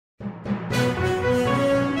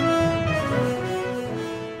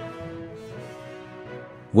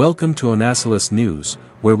Welcome to Onasilus News,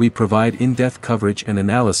 where we provide in-depth coverage and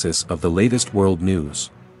analysis of the latest world news.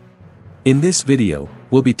 In this video,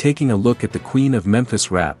 we'll be taking a look at the queen of Memphis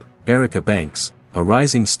rap, Erica Banks, a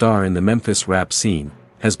rising star in the Memphis rap scene,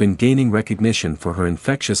 has been gaining recognition for her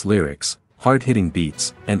infectious lyrics, hard-hitting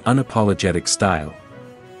beats, and unapologetic style.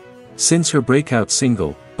 Since her breakout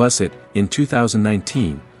single, Bust It, in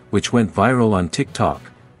 2019, which went viral on TikTok,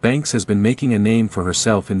 Banks has been making a name for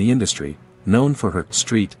herself in the industry. Known for her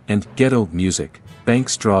street and ghetto music,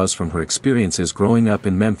 Banks draws from her experiences growing up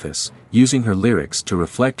in Memphis, using her lyrics to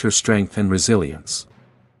reflect her strength and resilience.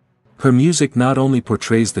 Her music not only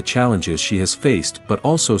portrays the challenges she has faced but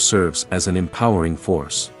also serves as an empowering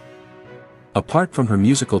force. Apart from her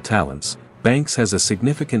musical talents, Banks has a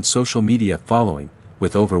significant social media following,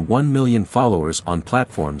 with over 1 million followers on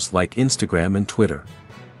platforms like Instagram and Twitter.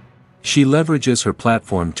 She leverages her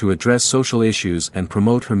platform to address social issues and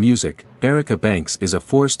promote her music. Erica Banks is a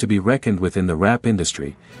force to be reckoned with in the rap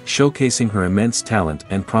industry, showcasing her immense talent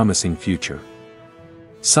and promising future.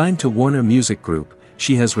 Signed to Warner Music Group,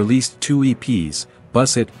 she has released 2 EPs,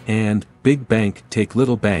 Bust It and Big Bank Take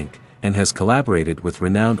Little Bank, and has collaborated with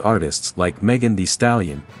renowned artists like Megan Thee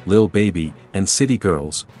Stallion, Lil Baby, and City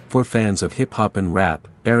Girls. For fans of hip-hop and rap,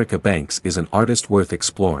 Erica Banks is an artist worth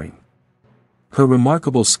exploring. Her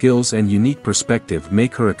remarkable skills and unique perspective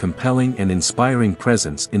make her a compelling and inspiring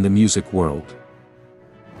presence in the music world.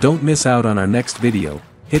 Don't miss out on our next video.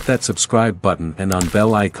 Hit that subscribe button and on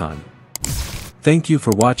bell icon. Thank you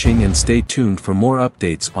for watching and stay tuned for more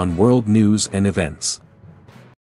updates on world news and events.